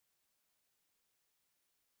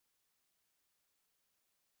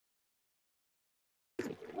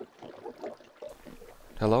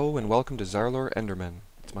Hello and welcome to Zarlor Enderman.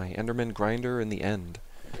 It's my Enderman grinder in the end.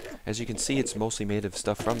 As you can see, it's mostly made of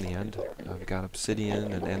stuff from the end. I've got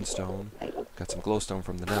obsidian and endstone. Got some glowstone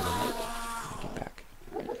from the nether. Get back.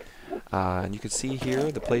 And you can see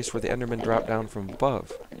here the place where the Enderman dropped down from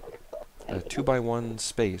above. A 2x1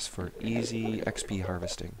 space for easy XP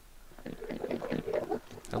harvesting.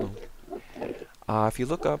 Hello. If you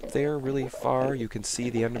look up there really far, you can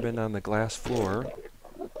see the Enderman on the glass floor.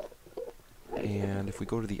 And if we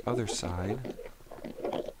go to the other side,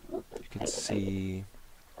 you can see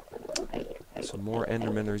some more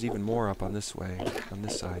Endermen. There's even more up on this way, on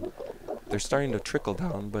this side. They're starting to trickle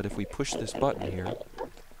down, but if we push this button here,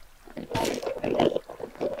 it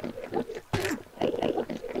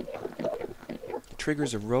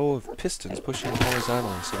triggers a row of pistons pushing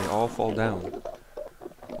horizontally, so they all fall down.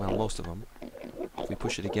 Well, most of them. If we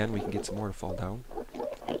push it again, we can get some more to fall down.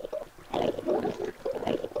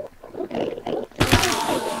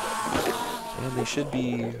 And they should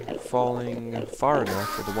be falling far enough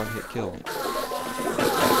for the one-hit kill.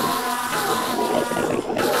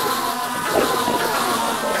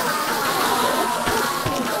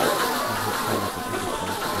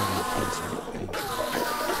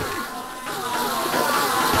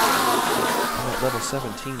 I'm at level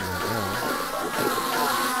 17 right now.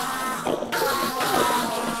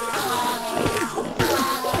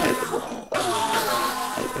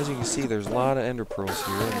 As you can see, there's a lot of ender pearls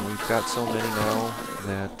here, and we've got so many now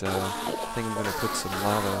that I think I'm going to put some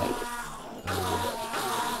lava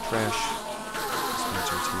trash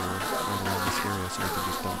dispensers here right around this area so we can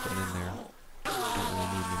just dump them in there. Don't really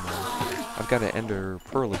need any more. I've got an ender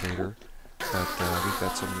pearl elevator, but we've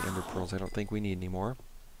got so many ender pearls I don't think we need any more.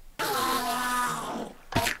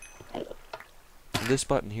 This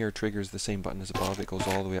button here triggers the same button as above. It goes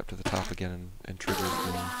all the way up to the top again and triggers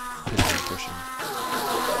the piston pushing.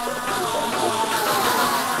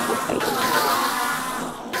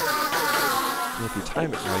 And if you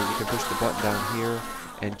time it right, you can push the button down here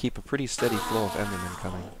and keep a pretty steady flow of Endermen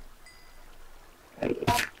coming.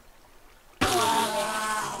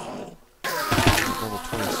 Level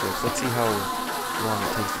 26. Let's see how long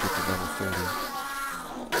it takes to get to level 30.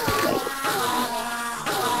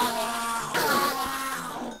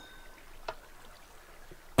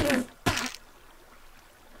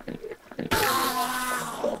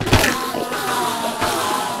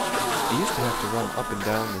 Run up and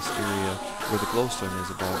down this area where the glowstone is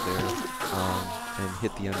above there and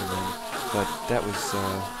hit the Enderman, but that was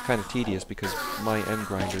kind of tedious because my end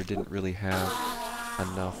grinder didn't really have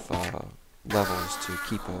enough levels to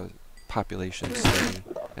keep a population steady,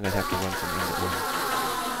 and I'd have to run from end to end.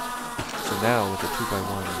 So now with the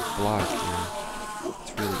 2x1 block here,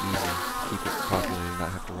 it's really easy to keep it populated and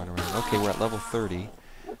not have to run around. Okay, we're at level 30,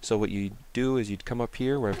 so what you do is you'd come up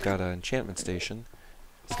here where I've got an enchantment station.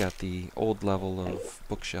 It's got the old level of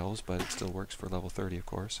bookshelves, but it still works for level 30, of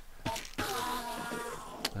course.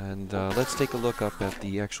 And let's take a look up at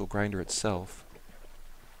the actual grinder itself.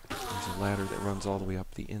 There's a ladder that runs all the way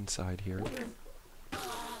up the inside here.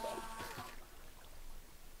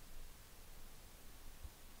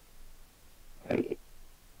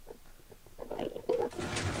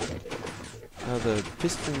 Now the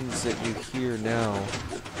pistons that you hear now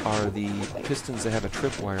are the pistons that have a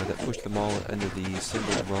tripwire that push them all into the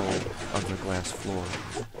single row of the glass floor,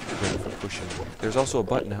 ready for pushing. There's also a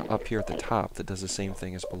button up here at the top that does the same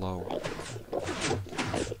thing as below.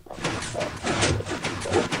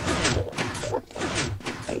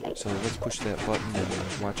 So let's push that button and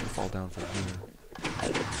watch it fall down from here.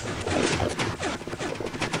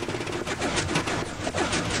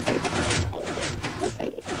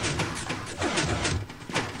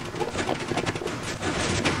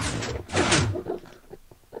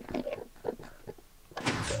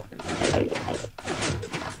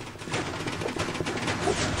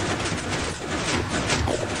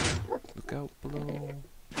 Look out below.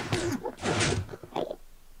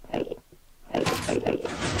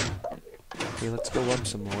 Okay, let's go up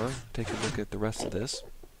some more. Take a look at the rest of this.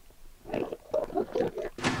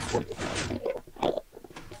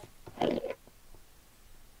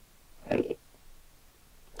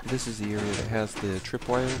 This is the area that has the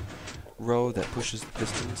tripwire row that pushes the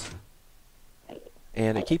pistons.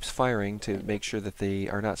 And it keeps firing to make sure that they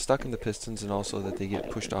are not stuck in the pistons and also that they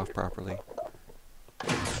get pushed off properly.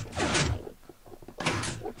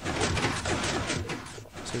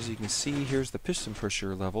 So as you can see, here's the piston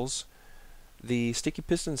pusher levels. The sticky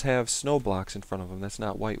pistons have snow blocks in front of them. That's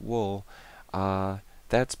not white wool.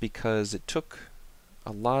 That's because it took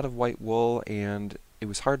a lot of white wool and it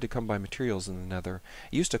was hard to come by materials in the nether.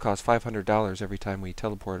 It used to cost $500 every time we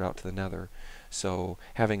teleported out to the nether. So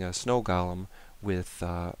having a snow golem with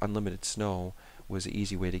unlimited snow was an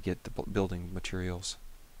easy way to get the building materials.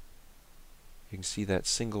 You can see that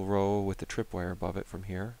single row with the tripwire above it from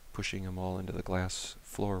here, pushing them all into the glass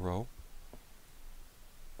floor row.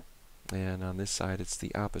 And on this side it's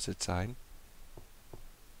the opposite side.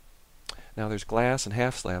 Now there's glass and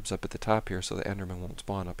half slabs up at the top here, so the Enderman won't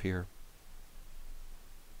spawn up here.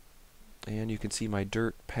 And you can see my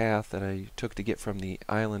dirt path that I took to get from the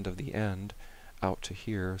island of the end out to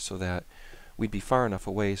here, so that we'd be far enough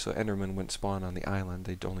away so Enderman wouldn't spawn on the island.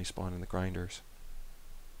 They'd only spawn in the grinders.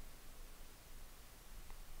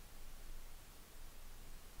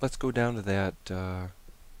 Let's go down to that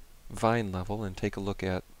vine level and take a look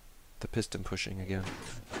at the piston pushing again.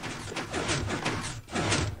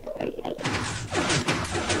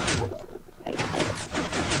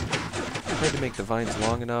 I tried to make the vines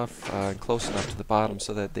long enough and close enough to the bottom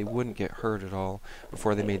so that they wouldn't get hurt at all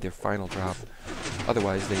before they made their final drop.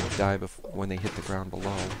 Otherwise they would die when they hit the ground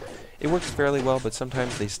below. It works fairly well, but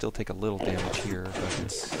sometimes they still take a little damage here, but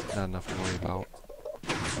it's not enough to worry about.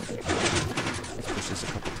 Let's push this a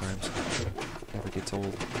couple times. Never gets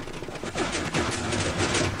old.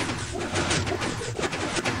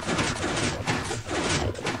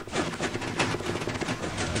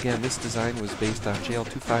 Again, this design was based on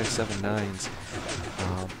JL2579's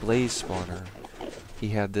blaze spawner. He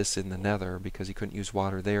had this in the nether because he couldn't use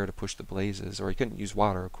water there to push the blazes, or he couldn't use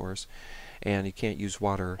water, of course, and he can't use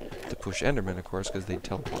water to push Enderman, of course, because they'd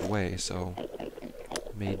teleport away, so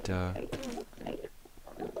made a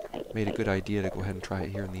good idea to go ahead and try it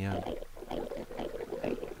here in the end.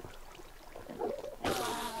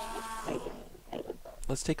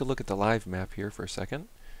 Let's take a look at the live map here for a second.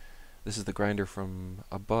 This is the grinder from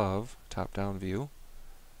above, top-down view,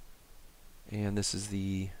 and this is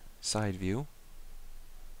the side view.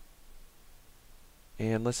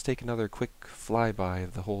 And let's take another quick flyby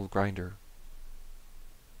of the whole grinder.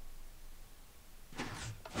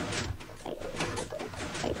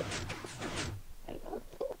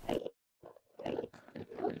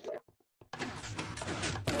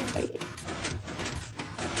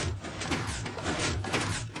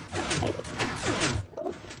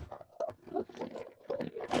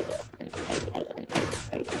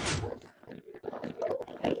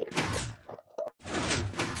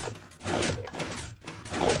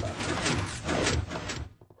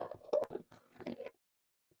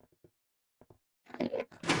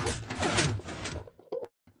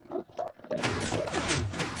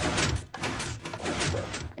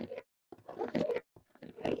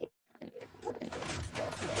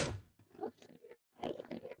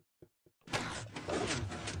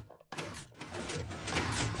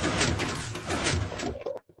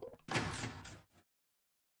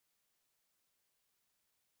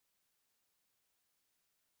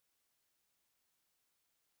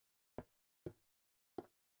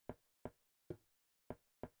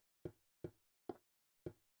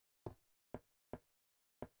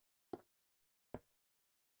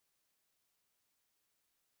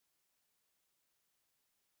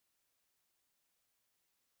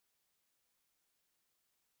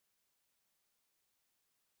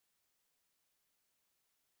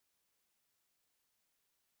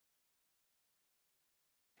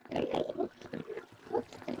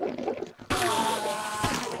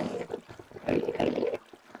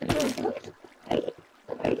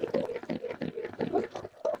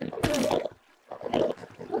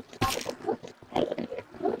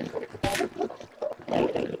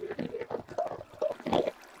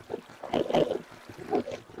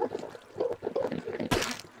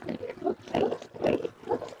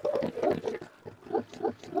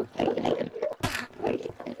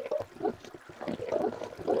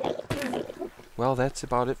 Well, that's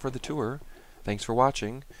about it for the tour. Thanks for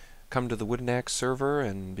watching. Come to the WoodenAxe server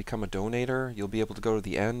and become a donator. You'll be able to go to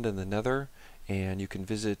the end and the nether, and you can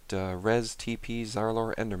visit Res TP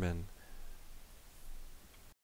Zarlor Enderman.